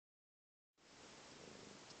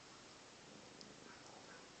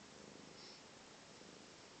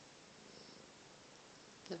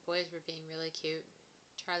The boys were being really cute.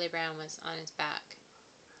 Charlie Brown was on his back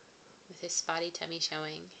with his spotty tummy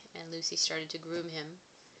showing, and Lucy started to groom him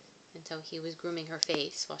until he was grooming her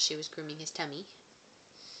face while she was grooming his tummy.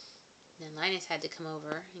 Then Linus had to come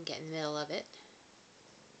over and get in the middle of it.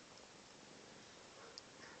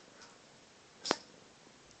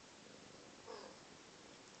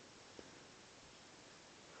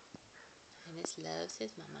 Linus loves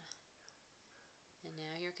his mama. And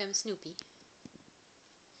now here comes Snoopy.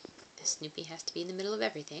 Snoopy has to be in the middle of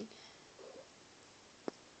everything.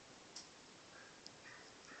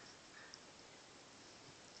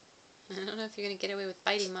 I don't know if you're going to get away with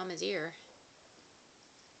biting Mama's ear.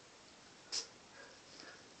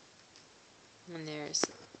 And there's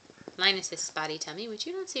Linus's spotty tummy, which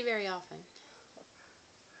you don't see very often.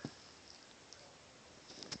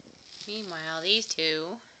 Meanwhile, these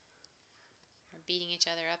two are beating each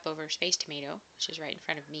other up over Space Tomato, which is right in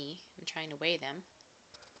front of me. I'm trying to weigh them.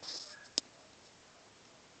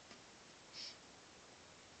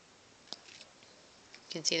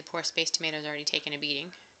 You can see the poor Space Tomato's already taken a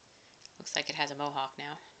beating. Looks like it has a mohawk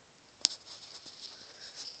now.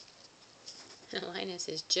 And Linus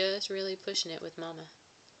is just really pushing it with Mama.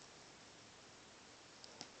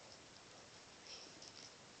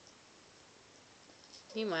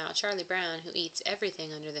 Meanwhile, Charlie Brown, who eats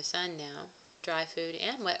everything under the sun now, dry food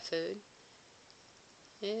and wet food,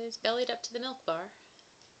 is bellied up to the milk bar.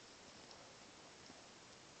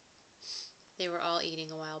 They were all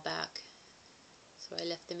eating a while back, so I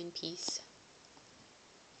left them in peace.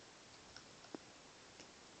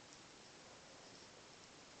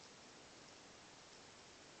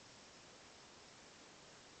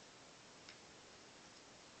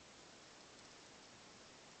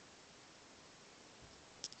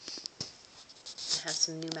 I have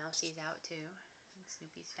some new mousies out too, and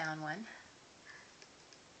Snoopy's found one.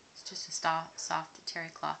 It's just a soft terry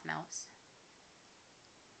cloth mouse.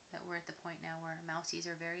 But we're at the point now where mousies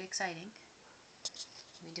are very exciting.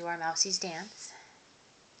 We do our mousies dance.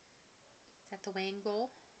 Is that the weighing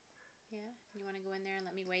bowl? Yeah? You want to go in there and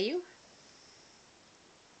let me weigh you?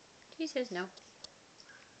 She says no.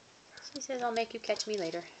 She says I'll make you catch me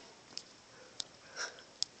later.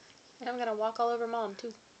 And I'm going to walk all over Mom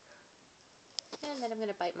too. And then I'm going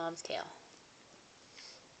to bite Mom's tail.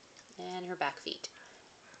 And her back feet.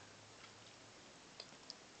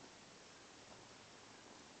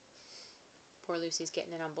 Poor Lucy's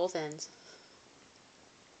getting it on both ends.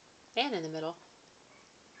 And in the middle.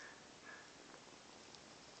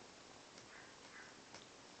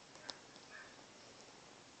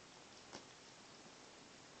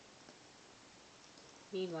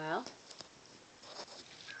 Meanwhile,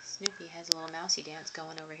 Snoopy has a little mousy dance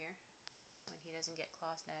going over here when he doesn't get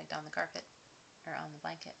claw snagged on the carpet, or on the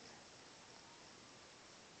blanket.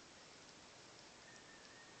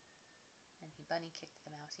 And he bunny kicked the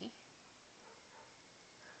mousie.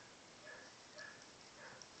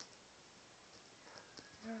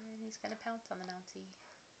 And he's going to pounce on the mousie.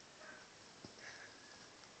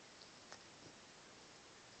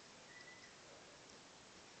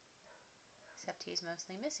 Except he's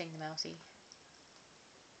mostly missing the mousie.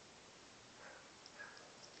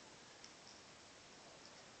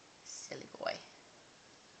 Silly boy.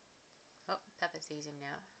 Oh, Peppa sees him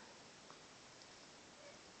now.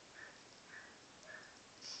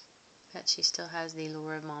 Bet she still has the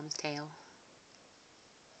lure of Mom's tail.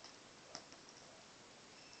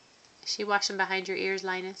 Is she washing behind your ears,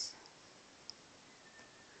 Linus?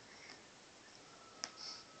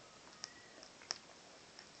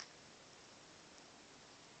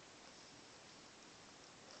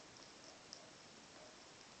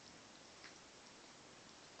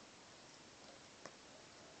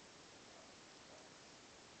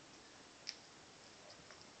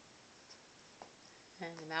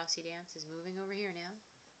 And the mousy dance is moving over here now.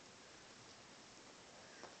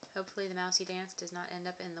 Hopefully the mousy dance does not end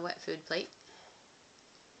up in the wet food plate.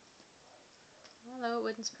 Although it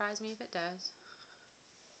wouldn't surprise me if it does.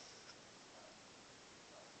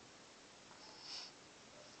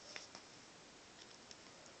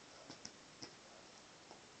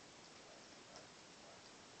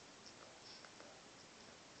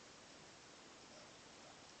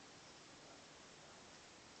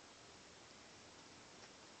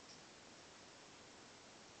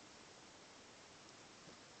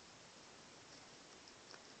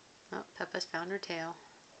 Oh, Peppa's found her tail.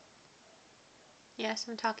 Yes,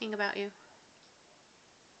 I'm talking about you.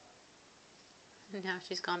 And now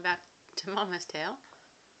she's gone back to Mama's tail.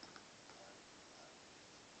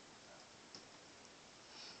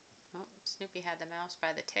 Oh, Snoopy had the mouse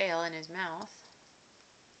by the tail in his mouth.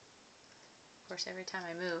 Of course, every time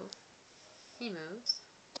I move, he moves.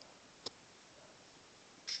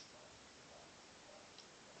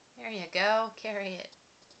 There you go. Carry it.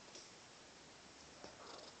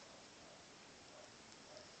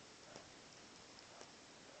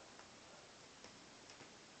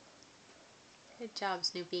 Good job,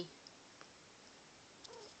 Snoopy.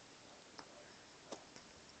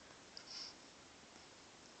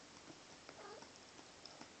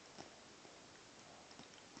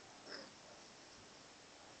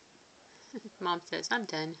 Mom says, I'm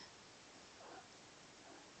done.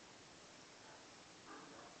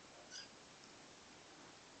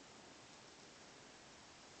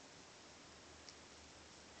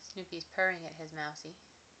 Snoopy's purring at his mousie.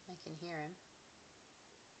 I can hear him.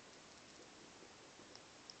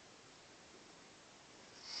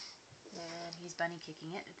 And he's bunny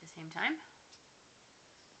kicking it at the same time.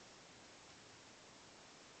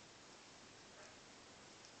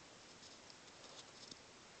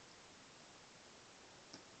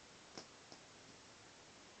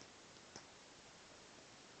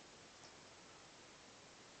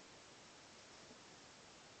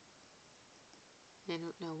 I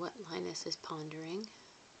don't know what Linus is pondering.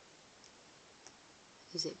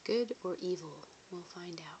 Is it good or evil? We'll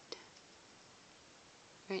find out.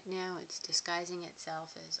 Right now it's disguising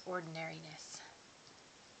itself as ordinariness.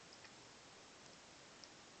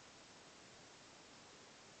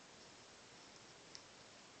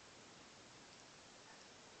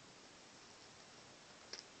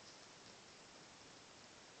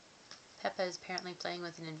 Peppa is apparently playing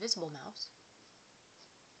with an invisible mouse.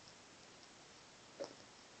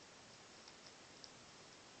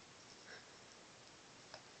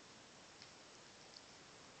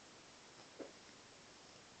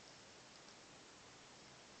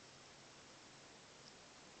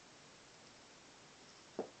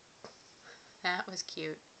 That was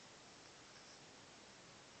cute.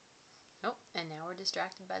 Oh, and now we're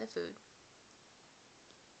distracted by the food.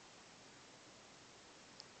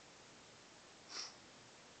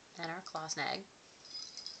 And our claw snag.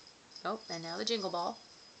 Oh, and now the jingle ball.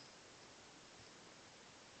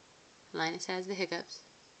 Linus has the hiccups.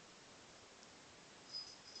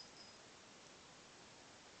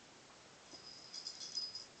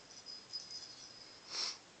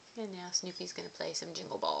 And now Snoopy's going to play some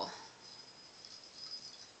jingle ball.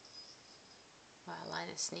 While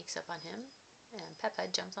Linus sneaks up on him, and Peppa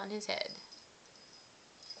jumps on his head.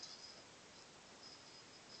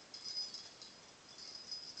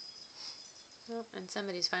 Oh, and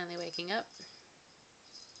somebody's finally waking up.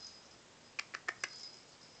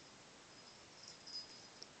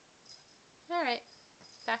 Alright,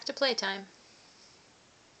 back to playtime.